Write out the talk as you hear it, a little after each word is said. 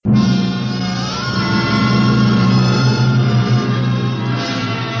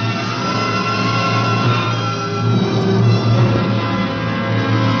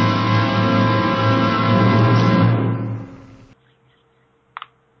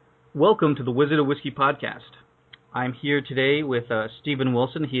Welcome to the Wizard of Whiskey podcast. I'm here today with Stephen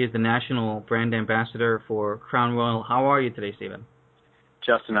Wilson. He is the National Brand Ambassador for Crown Royal. How are you today, Stephen?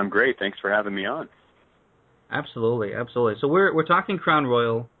 Justin, I'm great. Thanks for having me on. Absolutely. So we're talking Crown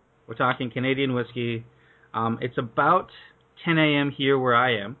Royal. We're talking Canadian whiskey. It's about 10 a.m. here where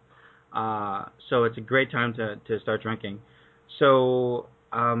I am, so it's a great time to start drinking. So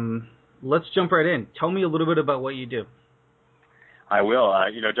let's jump right in. Tell me a little bit about what you do. I will.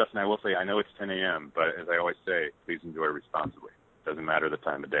 Justin, I will say I know it's 10 a.m., but as I always say, please enjoy responsibly. Doesn't matter the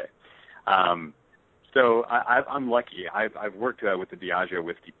time of day. So I'm lucky. I've worked with the Diageo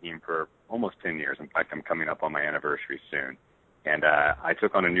whiskey team for almost 10 years. In fact, I'm coming up on my anniversary soon. And I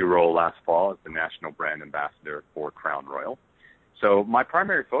took on a new role last fall as the National Brand Ambassador for Crown Royal. So my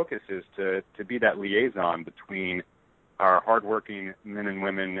primary focus is to be that liaison between our hardworking men and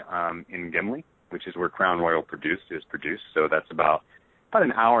women in Gimli, which is where Crown Royal is produced. So that's about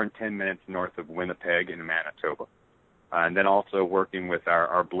an hour and 10 minutes north of Winnipeg in Manitoba. And then also working with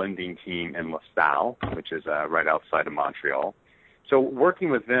our blending team in LaSalle, which is right outside of Montreal. So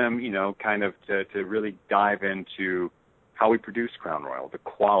working with them, kind of to really dive into how we produce Crown Royal, the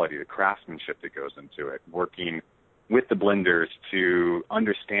quality, the craftsmanship that goes into it, working with the blenders to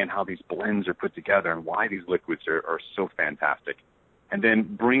understand how these blends are put together and why these liquids are so fantastic. And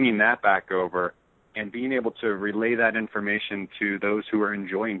then bringing that back over and being able to relay that information to those who are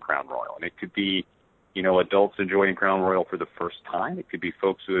enjoying Crown Royal. And it could be, adults enjoying Crown Royal for the first time. It could be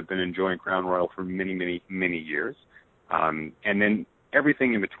folks who have been enjoying Crown Royal for many, many, many years. And then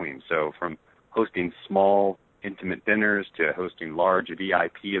everything in between. So from hosting small, intimate dinners to hosting large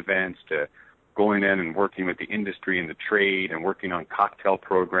VIP events to going in and working with the industry and the trade and working on cocktail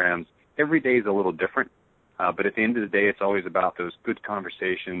programs. Every day is a little different. But at the end of the day, it's always about those good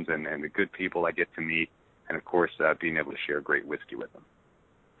conversations and the good people I get to meet, and, of course, being able to share great whiskey with them.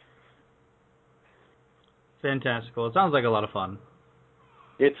 Fantastic. Well, it sounds like a lot of fun.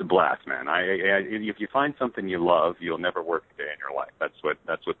 It's a blast, man. If you find something you love, you'll never work a day in your life. That's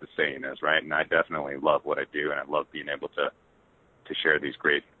what the saying is, right? And I definitely love what I do, and I love being able to share these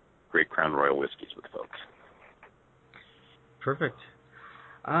great Crown Royal whiskeys with folks. Perfect.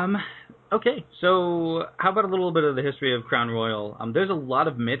 Okay, so how about a little bit of the history of Crown Royal? There's a lot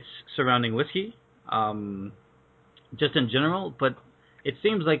of myths surrounding whiskey, just in general, but it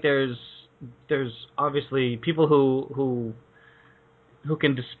seems like there's obviously people who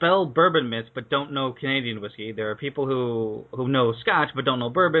can dispel bourbon myths but don't know Canadian whiskey. There are people who know Scotch but don't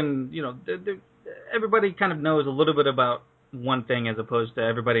know bourbon. Everybody kind of knows a little bit about one thing as opposed to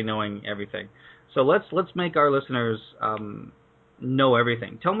everybody knowing everything. So let's make our listeners know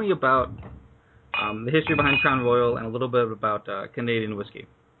everything. Tell me about the history behind Crown Royal and a little bit about Canadian whiskey.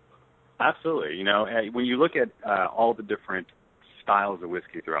 Absolutely. When you look at all the different styles of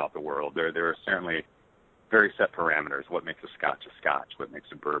whiskey throughout the world, there are certainly very set parameters. What makes a Scotch a Scotch? What makes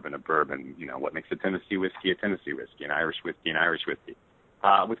a bourbon? What makes a Tennessee whiskey, an Irish whiskey, an Irish whiskey.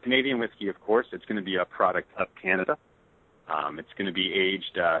 With Canadian whiskey, of course, it's going to be a product of Canada. It's going to be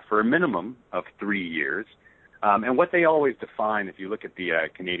aged for a minimum of 3 years. And what they always define, if you look at the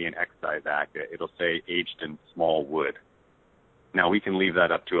Canadian Excise Act, it'll say aged in small wood. Now, we can leave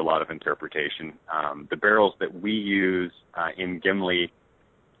that up to a lot of interpretation. The barrels that we use in Gimli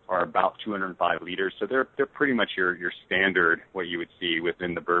are about 205 liters, so they're pretty much your standard, what you would see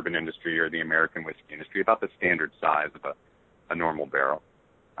within the bourbon industry or the American whiskey industry, about the standard size of a normal barrel.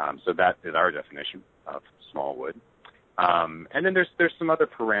 So that is our definition of small wood. And then there's some other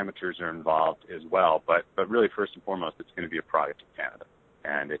parameters are involved as well, but really first and foremost, it's going to be a product of Canada,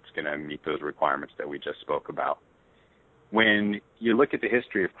 and it's going to meet those requirements that we just spoke about. When you look at the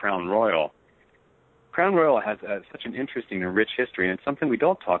history of Crown Royal has such an interesting and rich history, and it's something we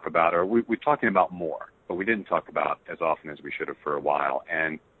don't talk about, or we're talking about more, but we didn't talk about as often as we should have for a while.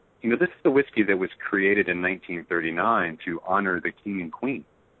 And, this is the whiskey that was created in 1939 to honor the King and Queen.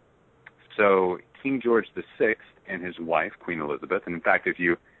 So King George VI and his wife, Queen Elizabeth, and in fact, if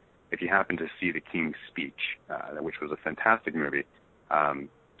you happen to see The King's Speech, which was a fantastic movie,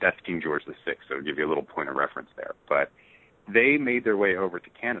 that's King George VI, so I'll give you a little point of reference there. But they made their way over to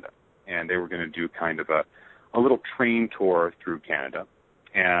Canada, and they were going to do kind of a little train tour through Canada.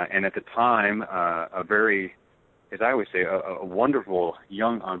 And at the time, a very, as I always say, a wonderful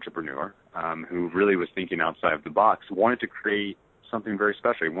young entrepreneur who really was thinking outside of the box wanted to create something very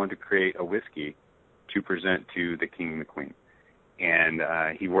special. He wanted to create a whiskey to present to the King and the Queen. And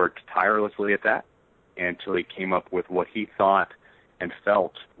he worked tirelessly at that until he came up with what he thought and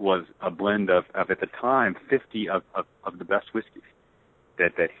felt was a blend of at the time, 50 of the best whiskeys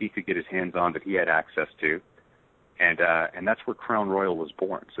that he could get his hands on, that he had access to. And that's where Crown Royal was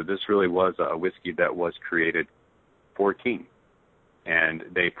born. So this really was a whiskey that was created for a king. And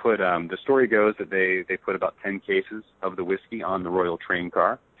they put, the story goes that they put about 10 cases of the whiskey on the royal train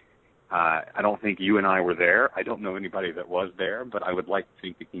car. I don't think you and I were there. I don't know anybody that was there, but I would like to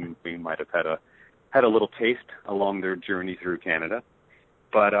think the king and queen might have had a little taste along their journey through Canada.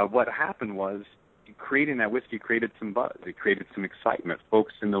 But what happened was, creating that whiskey created some buzz. It created some excitement.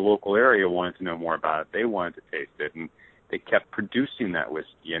 Folks in the local area wanted to know more about it. They wanted to taste it, and they kept producing that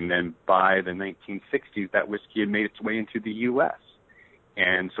whiskey. And then by the 1960s, that whiskey had made its way into the U.S.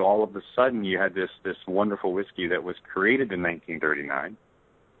 And so all of a sudden, you had this wonderful whiskey that was created in 1939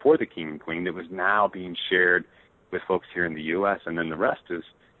 for the king and queen that was now being shared with folks here in the U.S. And then the rest is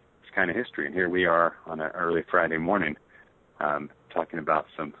kind of history. And here we are on an early Friday morning talking about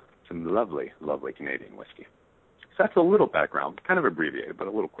some lovely, lovely Canadian whiskey. So that's a little background, kind of abbreviated, but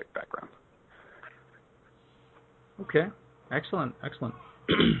a little quick background. Okay, excellent.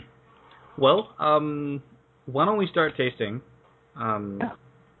 Well, why don't we start tasting? Yeah.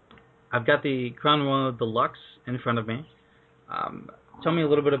 I've got the Crown Royal Deluxe in front of me. Tell me a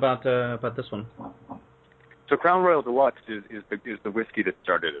little bit about this one. So Crown Royal Deluxe is the whiskey that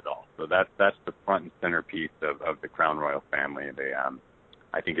started it all. So that's the front and center piece of the Crown Royal family.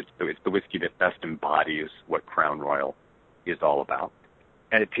 I think it's the whiskey that best embodies what Crown Royal is all about.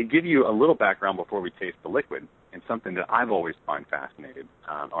 And to give you a little background before we taste the liquid, and something that I've always find fascinating,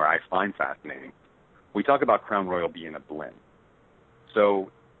 we talk about Crown Royal being a blend.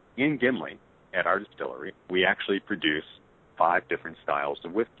 So in Gimli, at our distillery, we actually produce 5 different styles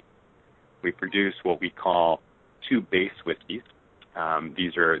of whiskey. We produce what we call 2 base whiskeys.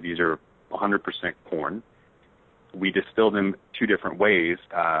 These are 100% corn. We distill them 2 different ways.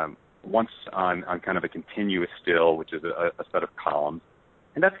 Once on kind of a continuous still, which is a set of columns,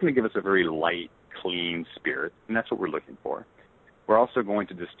 and that's going to give us a very light, clean spirit, and that's what we're looking for. We're also going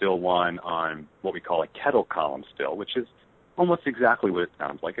to distill one on what we call a kettle column still, which is almost exactly what it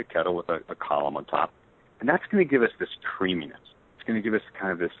sounds like, a kettle with a column on top. And that's going to give us this creaminess. It's going to give us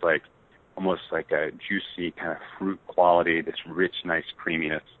kind of this almost like a juicy kind of fruit quality, this rich, nice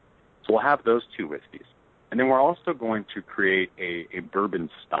creaminess. So we'll have those 2 whiskeys. And then we're also going to create a bourbon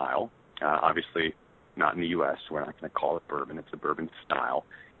style. Obviously, not in the U.S. We're not going to call it bourbon. It's a bourbon style.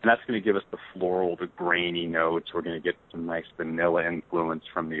 And that's going to give us the floral, the grainy notes. We're going to get some nice vanilla influence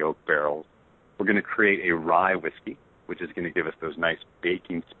from the oak barrels. We're going to create a rye whiskey, which is going to give us those nice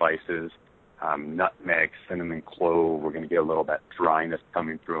baking spices, nutmeg, cinnamon, clove. We're going to get a little bit dryness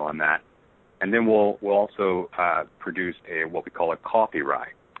coming through on that. And then we'll also produce what we call a coffee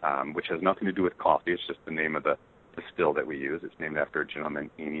rye, which has nothing to do with coffee. It's just the name of the still that we use. It's named after a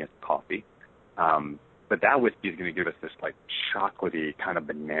gentleman, Aeneas Coffey. But that whiskey is going to give us this chocolatey kind of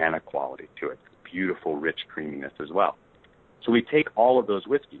banana quality to it. Beautiful, rich creaminess as well. So we take all of those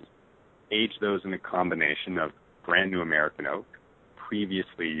whiskeys, age those in a combination of brand new American oak,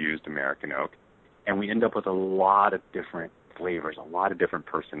 previously used American oak, and we end up with a lot of different flavors, a lot of different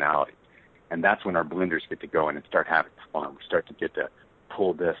personalities. And that's when our blenders get to go in and start having fun. We start to get to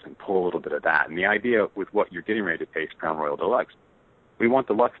pull this and pull a little bit of that. And the idea with what you're getting ready to taste, Crown Royal Deluxe, we want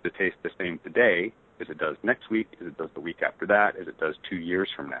the Lux to taste the same today as it does next week, as it does the week after that, as it does 2 years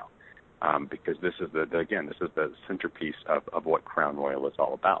from now. Because this is the centerpiece of what Crown Royal is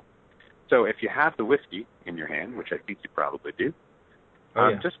all about. So if you have the whiskey in your hand, which I think you probably do,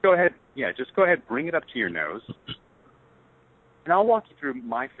 just go ahead, bring it up to your nose. And I'll walk you through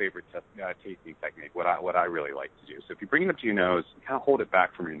my favorite tasting technique, what I really like to do. So if you bring it up to your nose, kind of hold it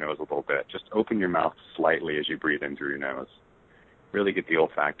back from your nose a little bit. Just open your mouth slightly as you breathe in through your nose. Really get the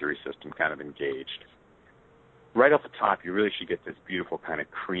olfactory system kind of engaged. Right off the top, you really should get this beautiful kind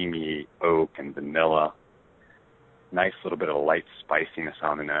of creamy oak and vanilla. Nice little bit of light spiciness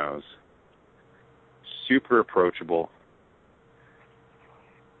on the nose. Super approachable.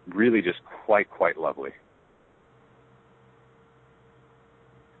 Really just quite lovely.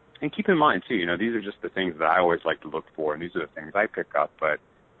 And keep in mind, too, these are just the things that I always like to look for, and these are the things I pick up. But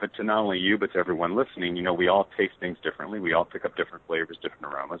to not only you, but to everyone listening, we all taste things differently. We all pick up different flavors,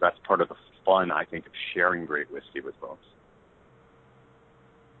 different aromas. That's part of the fun, I think, of sharing great whiskey with folks.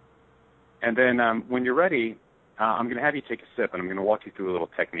 And then when you're ready, I'm going to have you take a sip, and I'm going to walk you through a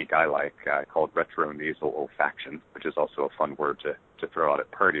little technique I like called retronasal olfaction, which is also a fun word to throw out at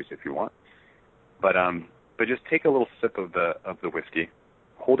parties if you want. But just take a little sip of the whiskey.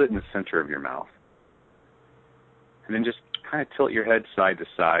 Hold it in the center of your mouth. And then just kind of tilt your head side to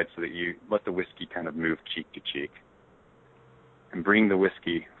side so that you let the whiskey kind of move cheek to cheek. And bring the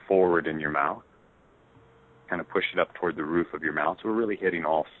whiskey forward in your mouth. Kind of push it up toward the roof of your mouth. So we're really hitting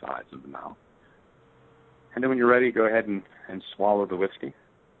all sides of the mouth. And then when you're ready, go ahead and swallow the whiskey.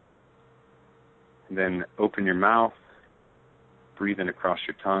 And then open your mouth, breathe in across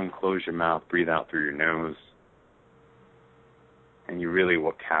your tongue, close your mouth, breathe out through your nose. And you really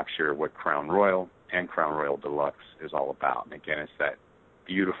will capture what Crown Royal and Crown Royal Deluxe is all about. And again, it's that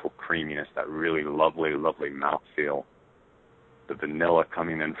beautiful creaminess, that really lovely, lovely mouthfeel. The vanilla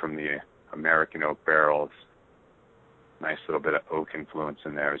coming in from the American oak barrels. Nice little bit of oak influence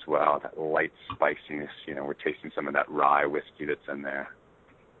in there as well. That light spiciness, we're tasting some of that rye whiskey that's in there.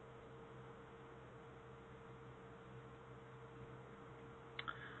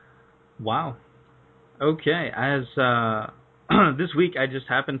 Wow. Okay. As this week, I just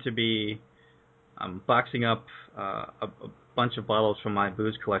happened to be boxing up a bunch of bottles from my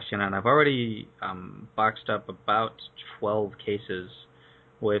booze collection, and I've already boxed up about 12 cases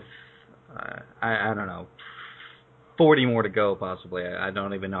with, I don't know, 40 more to go, possibly. I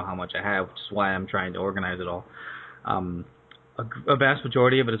don't even know how much I have, which is why I'm trying to organize it all. A vast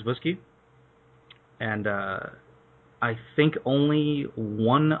majority of it is whiskey, and I think only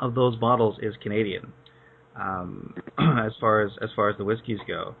one of those bottles is Canadian, as far as the whiskeys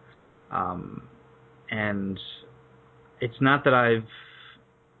go. And it's not that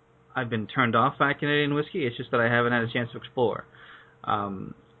I've been turned off by Canadian whiskey. It's just that I haven't had a chance to explore.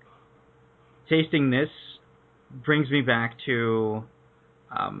 Tasting this brings me back to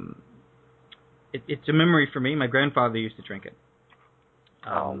it's a memory for me. My grandfather used to drink it.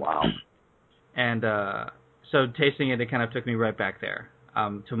 Oh, wow. And so tasting it kind of took me right back there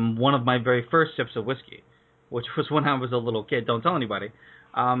to one of my very first sips of whiskey, which was when I was a little kid. Don't tell anybody.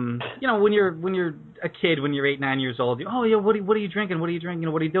 When you're a kid, when you're 8, 9 years old, what are you drinking? What are you drinking?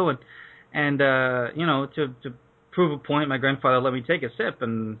 What are you doing? And to prove a point, my grandfather let me take a sip,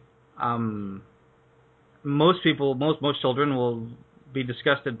 and most children will be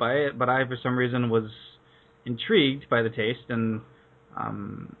disgusted by it, but I, for some reason, was intrigued by the taste, and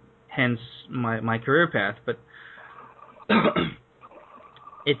hence my career path. But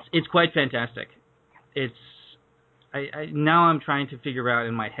it's quite fantastic. Now I'm trying to figure out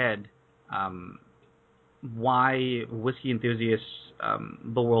in my head why whiskey enthusiasts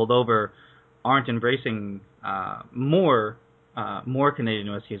the world over aren't embracing more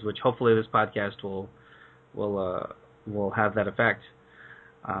Canadian whiskeys, which hopefully this podcast will have that effect.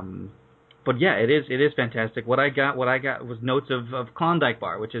 But yeah, it is fantastic. What I got was notes of Klondike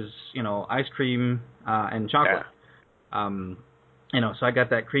bar, which is ice cream and chocolate. Yeah. So I got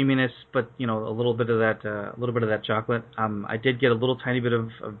that creaminess, but a little bit of that chocolate. I did get a little tiny bit of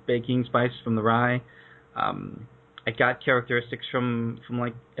baking spice from the rye. I got characteristics from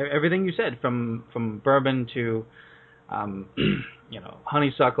like everything you said, from bourbon to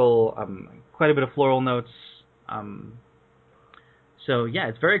honeysuckle, quite a bit of floral notes. So yeah,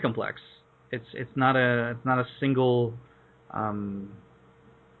 it's very complex. It's not a single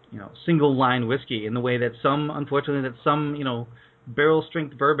single line whiskey in the way that some barrel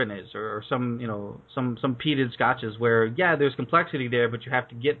strength bourbon is, or some peated scotches where there's complexity there, but you have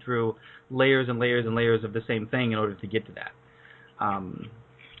to get through layers and layers and layers of the same thing in order to get to that.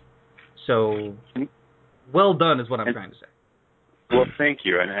 So well done is what I'm trying to say. Well, thank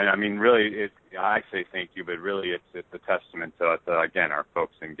you, and I mean, really, I say thank you, but really, it's a testament to again, our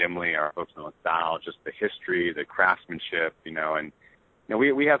folks in Gimli, our folks in LaSalle, just the history, the craftsmanship, and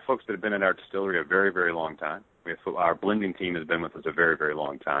we have folks that have been at our distillery a very, very long time. Our blending team has been with us a very, very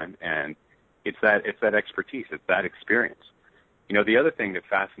long time, and it's that expertise, it's that experience. The other thing that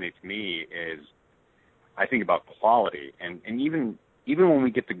fascinates me is I think about quality, and even when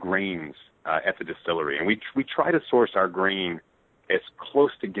we get the grains at the distillery, and we try to source our grain as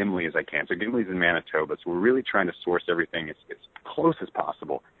close to Gimli as I can. So Gimli's in Manitoba, so we're really trying to source everything as close as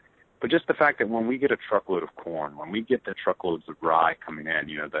possible. But just the fact that when we get a truckload of corn, when we get the truckloads of rye coming in,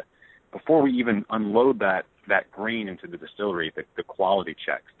 before we even unload that grain into the distillery, the quality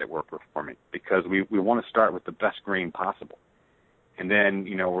checks that we're performing, because we want to start with the best grain possible. And then,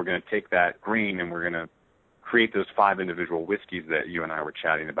 we're going to take that grain and we're going to create those 5 individual whiskeys that you and I were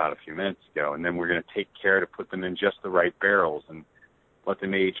chatting about a few minutes ago. And then we're going to take care to put them in just the right barrels and let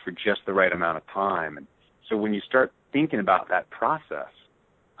them age for just the right amount of time. And so when you start thinking about that process,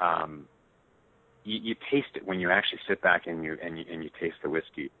 you taste it when you actually sit back and you taste the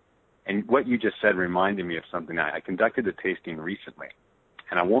whiskey. And what you just said reminded me of something. I conducted a tasting recently,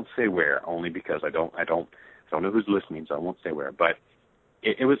 and I won't say where, only because I don't know who's listening, so I won't say where. But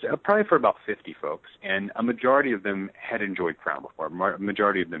it was probably for about 50 folks, and a majority of them had enjoyed Crown before. A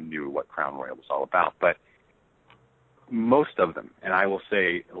majority of them knew what Crown Royal was all about, but most of them, and I will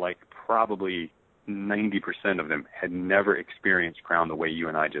say like probably 90% of them, had never experienced Crown the way you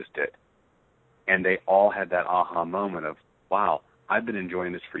and I just did. And they all had that aha moment of, wow, I've been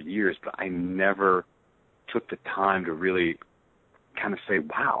enjoying this for years, but I never took the time to really kind of say,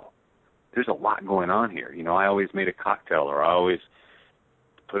 wow, there's a lot going on here. You know, I always made a cocktail, or I always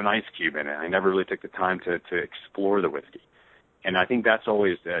put an ice cube in it. I never really took the time to explore the whiskey. And I think that's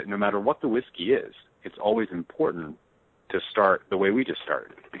always, no matter what the whiskey is, it's always important to start the way we just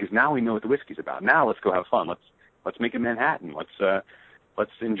started, because now we know what the whiskey's about. Now let's go have fun. Let's make a Manhattan.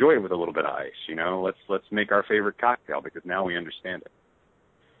 Let's enjoy it with a little bit of ice. You know, let's make our favorite cocktail, because now we understand it.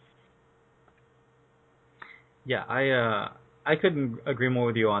 Yeah, I couldn't agree more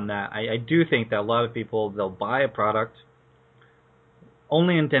with you on that. I do think that a lot of people, they'll buy a product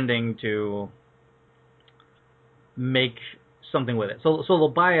only intending to make something with it. So they'll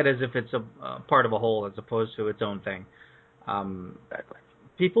buy it as if it's a part of a whole as opposed to its own thing. Exactly.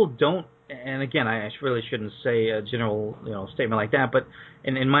 People don't, and again, I really shouldn't say a general statement like that, but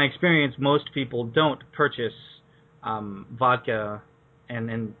in my experience, most people don't purchase vodka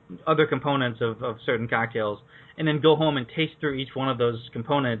and other components of certain cocktails and then go home and taste through each one of those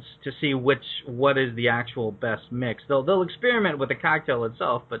components to see what is the actual best mix. They'll experiment with the cocktail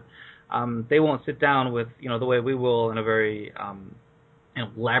itself, but they won't sit down with the way we will in a very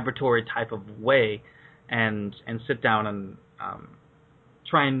laboratory type of way and sit down and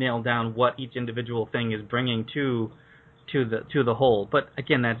try and nail down what each individual thing is bringing to the whole. But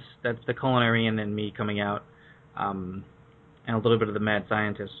again, that's the culinarian in me coming out, and a little bit of the mad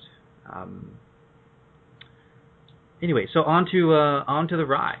scientist. Anyway, so on to the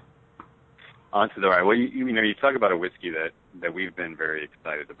rye. On to the rye. Well, you talk about a whiskey that we've been very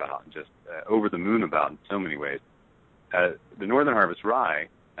excited about, and just over the moon about in so many ways. The Northern Harvest Rye,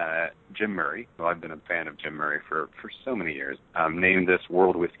 Jim Murray, who I've been a fan of Jim Murray for so many years, named this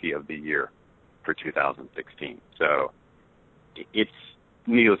World Whiskey of the Year for 2016. So it's,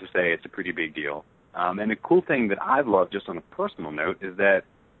 needless to say, it's a pretty big deal. And the cool thing that I've loved, just on a personal note, is that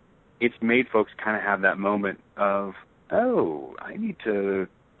it's made folks kind of have that moment of, oh, I need to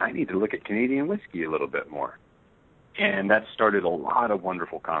look at Canadian whiskey a little bit more. And that started a lot of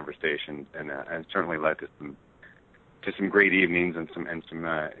wonderful conversations, and certainly led to some great evenings and some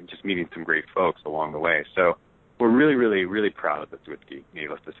just meeting some great folks along the way. So we're really, really, really proud of this whiskey,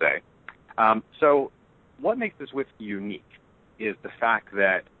 needless to say. So what makes this whiskey unique is the fact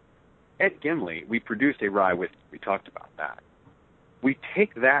that at Gimli, we produced a rye whiskey. We talked about that. We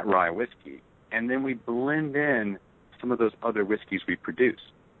take that rye whiskey, and then we blend in some of those other whiskeys we produce.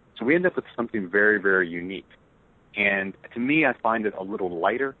 So we end up with something very, very unique. And to me, I find it a little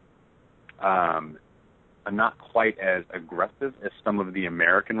lighter, not quite as aggressive as some of the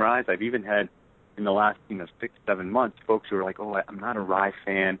American ryes. I've even had, in the last 6-7 months, folks who are like, oh, I'm not a rye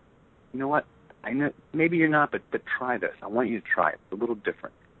fan. You know what? I know maybe you're not, but try this. I want you to try it. It's a little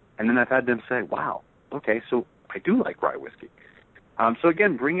different. And then I've had them say, wow, okay, so I do like rye whiskey. So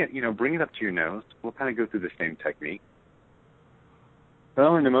again, bring it up to your nose. We'll kind of go through the same technique.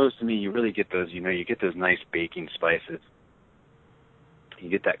 Well, in the nose, to me, you really get those, you get those nice baking spices. You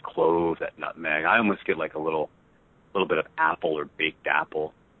get that clove, that nutmeg. I almost get like a little bit of apple or baked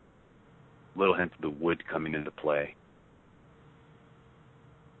apple. A little hint of the wood coming into play.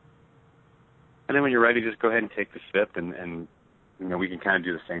 And then when you're ready, just go ahead and take the sip, and we can kind of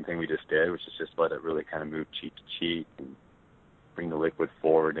do the same thing we just did, which is just let it really kind of move cheek to cheek and bring the liquid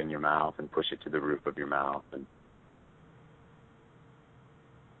forward in your mouth and push it to the roof of your mouth. And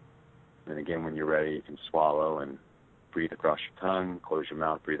then again, when you're ready, you can swallow and breathe across your tongue, close your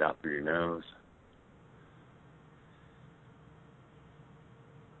mouth, breathe out through your nose.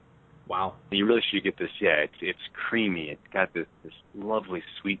 Wow. You really should get this, it's creamy. It's got this lovely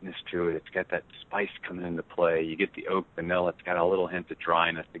sweetness to it. It's got that spice coming into play. You get the oak vanilla. It's got a little hint of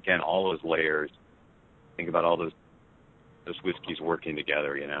dryness. Again, all those layers. Think about all those whiskeys working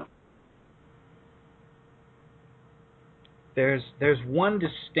together, There's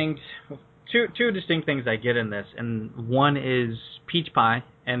two distinct things I get in this, and one is peach pie,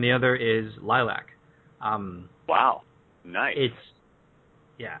 and the other is lilac. Wow, nice.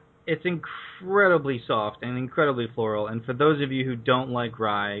 It's incredibly soft and incredibly floral. And for those of you who don't like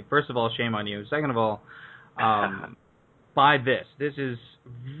rye, first of all, shame on you. Second of all, buy this. This is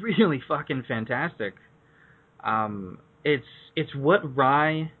really fucking fantastic. It's what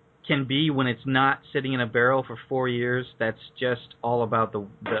rye can be when it's not sitting in a barrel for 4 years. That's just all about the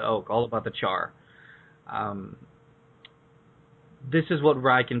oak, all about the char. This is what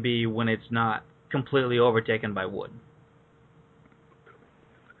rye can be when it's not completely overtaken by wood.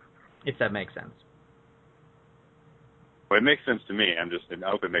 If that makes sense. Well, it makes sense to me. I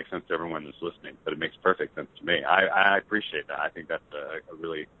hope it makes sense to everyone that's listening, but it makes perfect sense to me. I appreciate that. I think that's a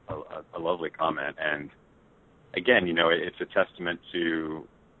really lovely comment. And again, it's a testament to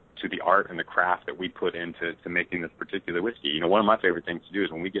the art and the craft that we put into making this particular whiskey. One of my favorite things to do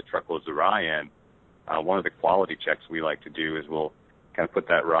is when we get truckloads of rye in, one of the quality checks we like to do is we'll kind of put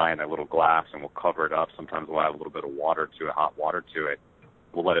that rye in a little glass and we'll cover it up. Sometimes we'll add a little bit of water to it, hot water to it.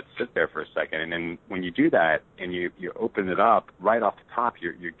 We'll let it sit there for a second, and then when you do that and you open it up, right off the top,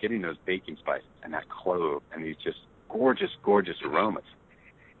 you're getting those baking spices and that clove and these just gorgeous aromas.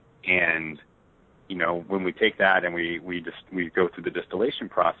 And when we take that and we go through the distillation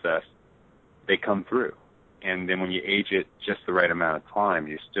process, they come through. And then when you age it just the right amount of time,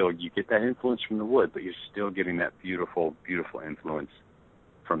 you get that influence from the wood, but you're still getting that beautiful influence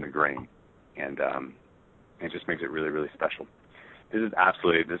from the grain, and it just makes it really, really special. It's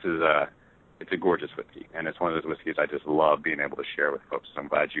a gorgeous whiskey, and it's one of those whiskeys I just love being able to share with folks. So I'm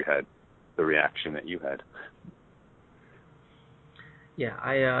glad you had the reaction that you had. Yeah,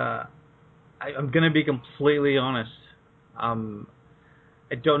 I'm going to be completely honest. I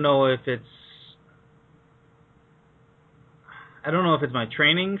don't know if it's my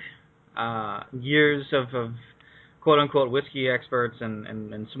training, years of quote-unquote whiskey experts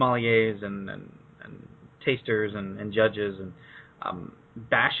and sommeliers and tasters and judges and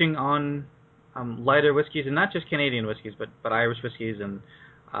bashing on lighter whiskeys, and not just Canadian whiskeys, but Irish whiskeys, and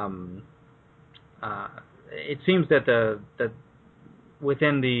it seems that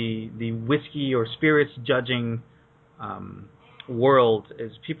within the whiskey or spirits judging world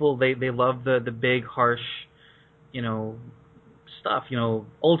is people they love the big harsh stuff,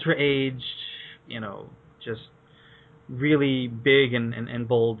 ultra aged, just really big and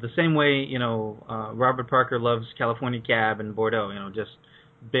bold. The same way, Robert Parker loves California Cab and Bordeaux, just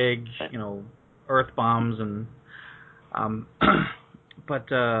big, earth bombs and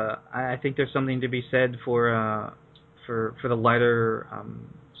but I think there's something to be said for the lighter,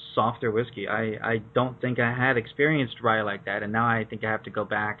 softer whiskey. I don't think I had experienced rye like that, and now I think I have to go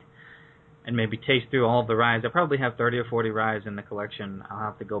back and maybe taste through all of the ryes. I probably have 30 or 40 ryes in the collection. I'll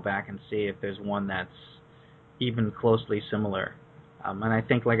have to go back and see if there's one that's even closely similar. And I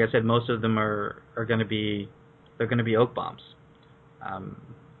think, like I said, most of them are going to be oak bombs.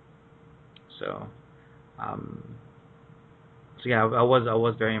 So yeah, I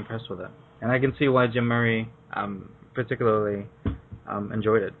was very impressed with it, and I can see why Jim Murray particularly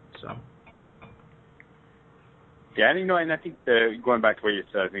enjoyed it. So. Yeah, and I think going back to what you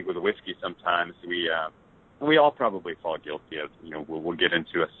said, I think with the whiskey, sometimes we all probably fall guilty of, we'll get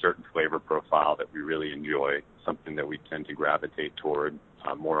into a certain flavor profile that we really enjoy, something that we tend to gravitate toward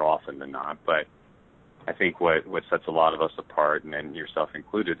more often than not. But I think what sets a lot of us apart, and yourself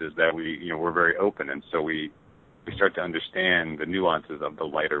included, is that we're very open, and so we start to understand the nuances of the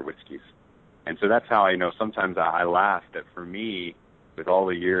lighter whiskeys. And so that's how I know sometimes I laugh that for me, with all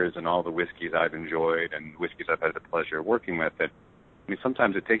the years and all the whiskeys I've enjoyed and whiskeys I've had the pleasure of working with, that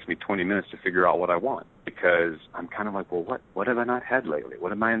sometimes it takes me 20 minutes to figure out what I want, because I'm kind of like, well, what have I not had lately?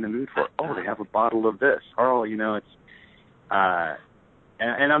 What am I in the mood for? Oh, they have a bottle of this. Oh, it's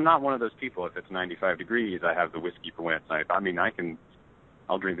and I'm not one of those people. If it's 95 degrees, I have the whiskey for when it's 95. I mean,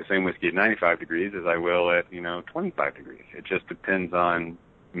 I'll drink the same whiskey at 95 degrees as I will at 25 degrees. It just depends on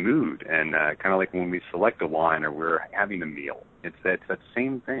mood, and kind of like when we select a wine or we're having a meal. It's that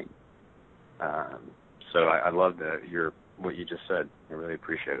same thing. So I love what you just said. I really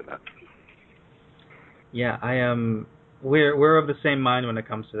appreciated that. Yeah, we're of the same mind when it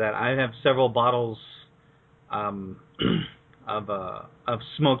comes to that. I have several bottles of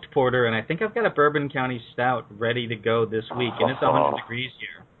smoked porter, and I think I've got a Bourbon County Stout ready to go this week, and it's 100 degrees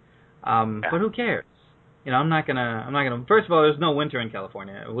here. But who cares? I'm not gonna. First of all, there's no winter in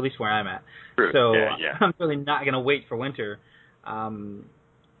California, at least where I'm at. True. So yeah. I'm really not gonna wait for winter.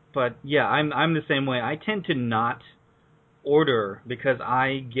 But yeah, I'm the same way. I tend to not order because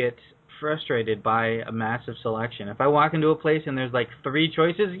I get frustrated by a massive selection. If I walk into a place and there's like 3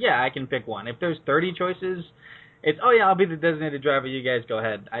 choices, yeah, I can pick one. If there's 30 choices, it's, oh yeah, I'll be the designated driver. You guys go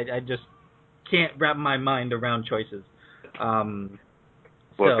ahead. I just can't wrap my mind around choices.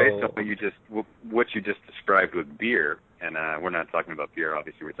 Well, based on what you just described with beer, and we're not talking about beer,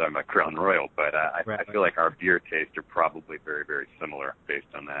 obviously we're talking about Crown Royal, but I feel like our beer tastes are probably very, very similar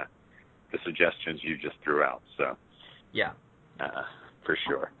based on the suggestions you just threw out. So yeah, for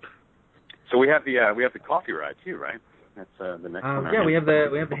sure. So we have the coffee rye too, right? That's the next one. Yeah, we have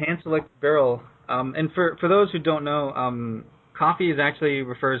the hand select barrel. And for those who don't know, coffee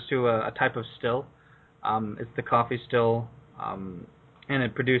refers to a type of still. It's the coffee still. and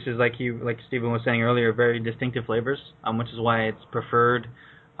it produces, like Stephen was saying earlier, very distinctive flavors, which is why it's preferred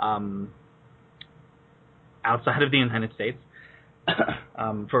outside of the United States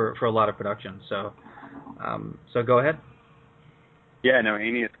for a lot of production. So go ahead. Yeah, no,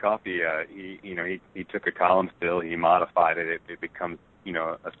 Aeneas Coffee. He took a column still, he modified it. It becomes,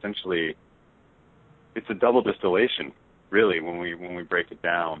 essentially, it's a double distillation, really, when we break it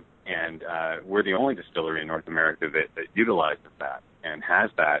down. And we're the only distillery in North America that utilizes that and has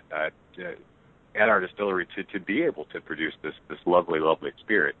that at our distillery to be able to produce this lovely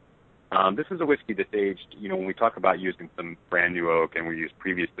spirit. This is a whiskey that's aged, when we talk about using some brand new oak and we use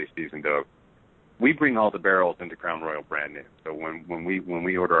previously seasoned oak, we bring all the barrels into Crown Royal brand new. So when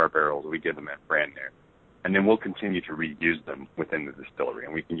we order our barrels, we give them at brand new. And then we'll continue to reuse them within the distillery,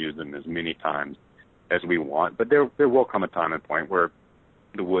 and we can use them as many times as we want. But there will come a time and point where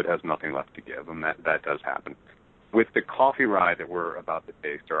the wood has nothing left to give, and that does happen. With the coffee rye that we're about to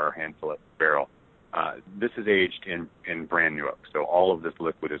taste, or our hand fillet barrel, this is aged in brand new oak. So all of this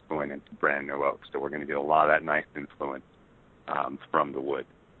liquid is going into brand new oak. So we're going to get a lot of that nice influence from the wood.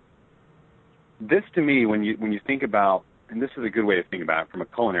 This, to me, when you think about, and this is a good way to think about it from a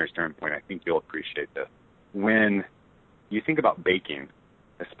culinary standpoint, I think you'll appreciate this. When you think about baking,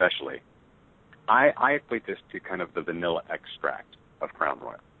 especially, I equate this to kind of the vanilla extract of Crown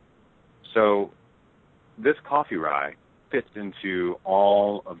Royal. So this coffee rye fits into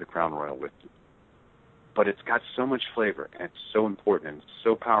all of the Crown Royal whiskey. But it's got so much flavor, and it's so important, and it's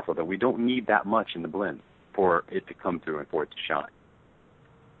so powerful that we don't need that much in the blend for it to come through and for it to shine.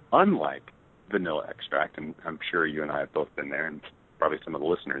 Unlike vanilla extract, and I'm sure you and I have both been there, and probably some of the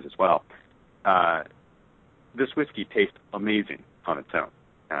listeners as well, this whiskey tastes amazing on its own.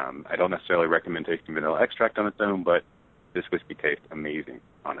 I don't necessarily recommend tasting vanilla extract on its own, but this whiskey tastes amazing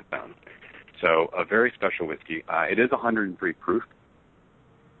on its own. So a very special whiskey. It is 103 proof.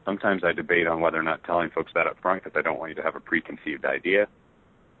 Sometimes I debate on whether or not telling folks that up front because I don't want you to have a preconceived idea.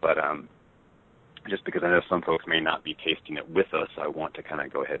 But just because I know some folks may not be tasting it with us, I want to kind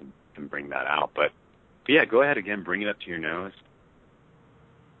of go ahead and bring that out. But yeah, go ahead again, bring it up to your nose.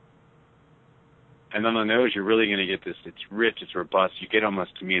 And on the nose, you're really going to get this. It's rich, it's robust. You get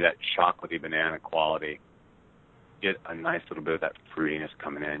almost, to me, that chocolatey banana quality. You get a nice little bit of that fruitiness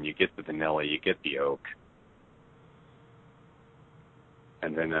coming in. You get the vanilla, you get the oak.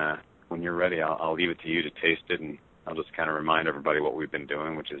 And then when you're ready, I'll leave it to you to taste it, and I'll just kind of remind everybody what we've been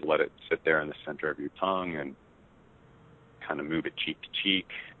doing, which is let it sit there in the center of your tongue and kind of move it cheek to cheek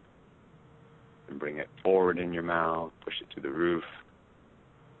and bring it forward in your mouth, push it to the roof,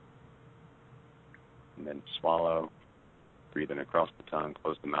 and then swallow, breathe in across the tongue,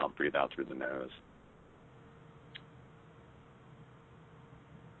 close the mouth, breathe out through the nose.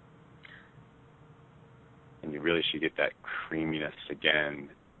 And you really should get that creaminess again,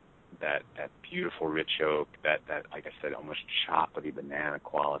 that beautiful rich oak, that like I said, almost chocolatey banana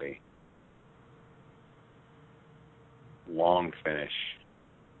quality. Long finish.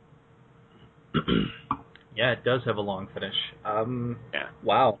 Yeah, it does have a long finish. Yeah.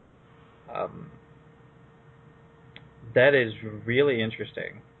 Wow. That is really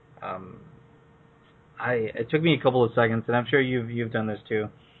interesting. It took me a couple of seconds, and I'm sure you've done this too.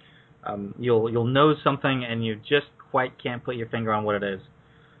 You'll know something, and you just quite can't put your finger on what it is.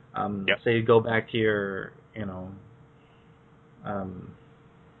 Yep. So you go back to your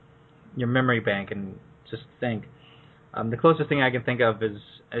memory bank and just think. The closest thing I can think of is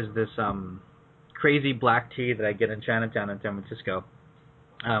this crazy black tea that I get in Chinatown in San Francisco.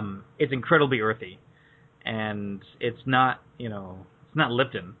 It's incredibly earthy, and it's not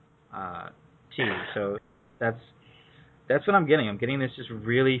Lipton tea. So that's what I'm getting. I'm getting this just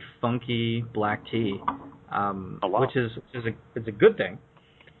really funky black tea, which is a good thing,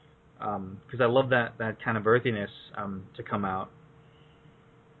 because I love that kind of earthiness to come out.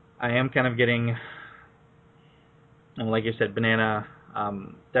 I am kind of getting, like you said, banana,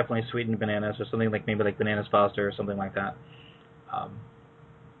 definitely sweetened bananas, or something like maybe like Bananas Foster or something like that.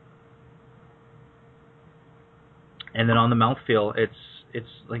 And then on the mouthfeel, it's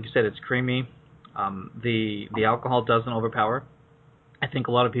like you said, it's creamy. The alcohol doesn't overpower. I think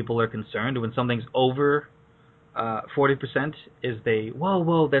a lot of people are concerned when something's over 40%.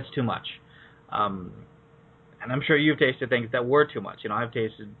 Whoa, that's too much. And I'm sure you've tasted things that were too much. I've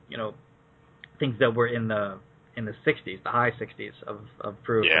tasted things that were in the 60s, the high 60s of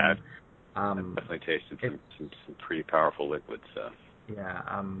proof. Yeah, and, I've definitely tasted some pretty powerful liquids. So.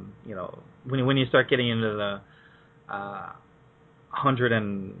 Yeah, when you start getting into the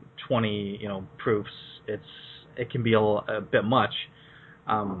 120, proofs, it can be a bit much.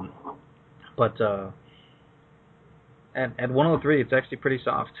 But At 103, it's actually pretty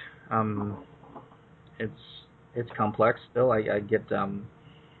soft. It's complex still. I get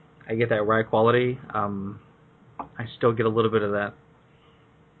that rye quality. I still get a little bit of that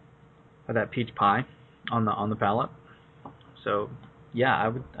peach pie on the palate. So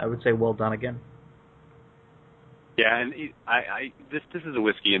yeah, I would say well done again. Yeah, and this is a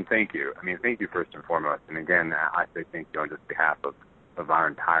whiskey, and thank you. I mean, thank you first and foremost. And again, I say thank you on just behalf of our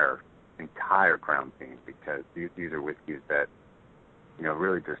entire Crown team, because these are whiskeys that, you know,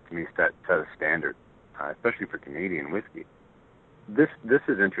 really just to me set a standard, especially for Canadian whiskey. This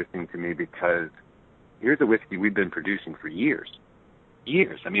is interesting to me because here's a whiskey we've been producing for years.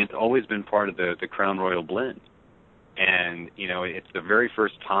 I mean, it's always been part of the Crown Royal blend, and you know, it's the very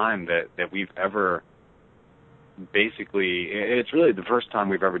first time that we've ever. Basically, it's really the first time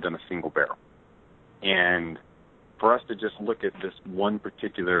we've ever done a single barrel. And for us to just look at this one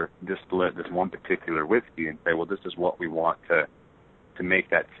particular distillate, this one particular whiskey, and say, well, this is what we want to make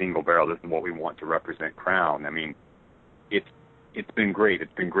that single barrel, this is what we want to represent Crown. I mean, it's been great.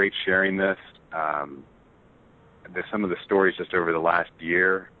 It's been great sharing this. There's some of the stories just over the last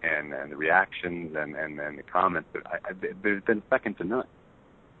year and the reactions and the comments, there's been second to none.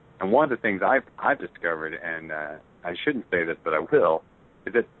 And one of the things I've discovered, and I shouldn't say this, but I will,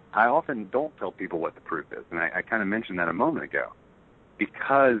 is that I often don't tell people what the proof is. And I kind of mentioned that a moment ago,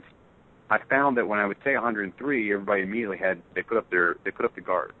 because I found that when I would say 103, everybody immediately they put up the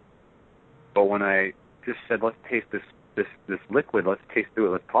guard. But when I just said, let's taste this liquid, let's taste through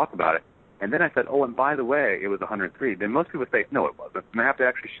it, let's talk about it, and then I said, oh, and by the way, it was 103, then most people say, no, it wasn't. And I have to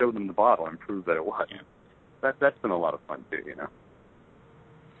actually show them the bottle and prove that it was. Yeah. That's been a lot of fun too, you know.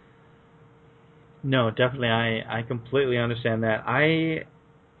 No, definitely. I completely understand that. I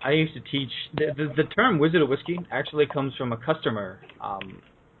used to teach the term Wizard of Whiskey actually comes from a customer.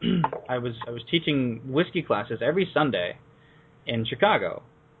 I was teaching whiskey classes every Sunday in Chicago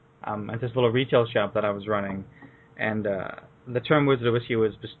at this little retail shop that I was running, and the term Wizard of Whiskey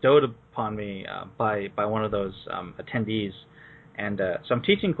was bestowed upon me by one of those attendees. And so I'm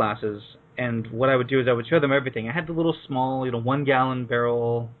teaching classes, and what I would do is I would show them everything. I had the little small 1 gallon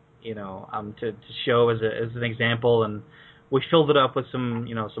barrel, to show as an example, and we filled it up with some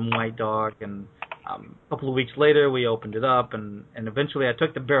White Dog, and a couple of weeks later we opened it up, and eventually I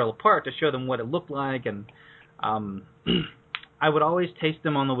took the barrel apart to show them what it looked like, and I would always taste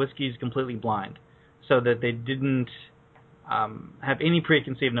them on the whiskeys completely blind, so that they didn't have any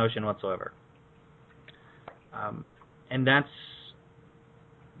preconceived notion whatsoever. And that's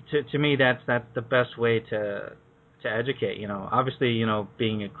to me that's the best way to educate. Obviously,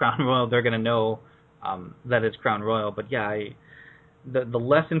 being a Crown Royal, they're going to know that it's Crown Royal. But yeah, the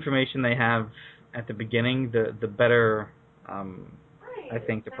less information they have at the beginning, the better I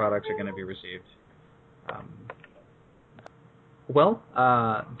think the products are going to be received.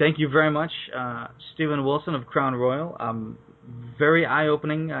 Thank you very much, Stephen Wilson of Crown Royal. Very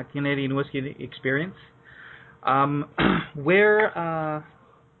eye-opening Canadian whiskey experience.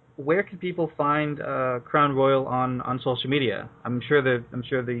 Where can people find Crown Royal on social media? I'm sure that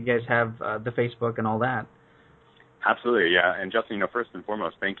you guys have the Facebook and all that. Absolutely, yeah. And Justin, first and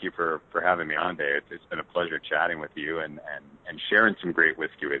foremost, thank you for having me on today. It's been a pleasure chatting with you and sharing some great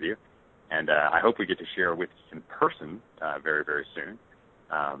whiskey with you. And I hope we get to share whiskey in person very, very soon,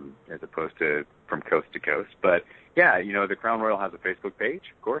 as opposed to from coast to coast. But yeah, the Crown Royal has a Facebook page,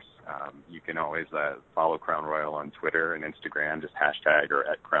 of course. You can always follow Crown Royal on Twitter and Instagram, just hashtag or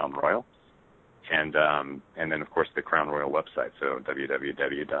 @CrownRoyal. And then, of course, the Crown Royal website, so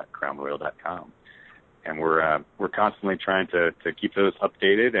www.crownroyal.com. And we're constantly trying to keep those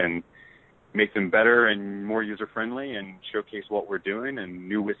updated and make them better and more user-friendly and showcase what we're doing and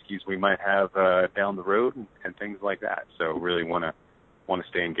new whiskeys we might have down the road and things like that. So really want to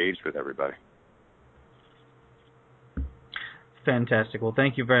stay engaged with everybody. Fantastic. Well,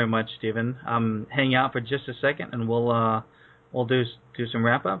 thank you very much, Stephen. Hang out for just a second, and we'll do some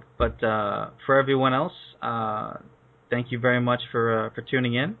wrap up. But for everyone else, thank you very much for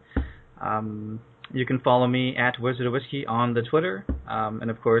tuning in. You can follow me at Wizard of Whiskey on the Twitter,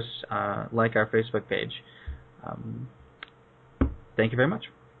 and of course, like our Facebook page. Thank you very much.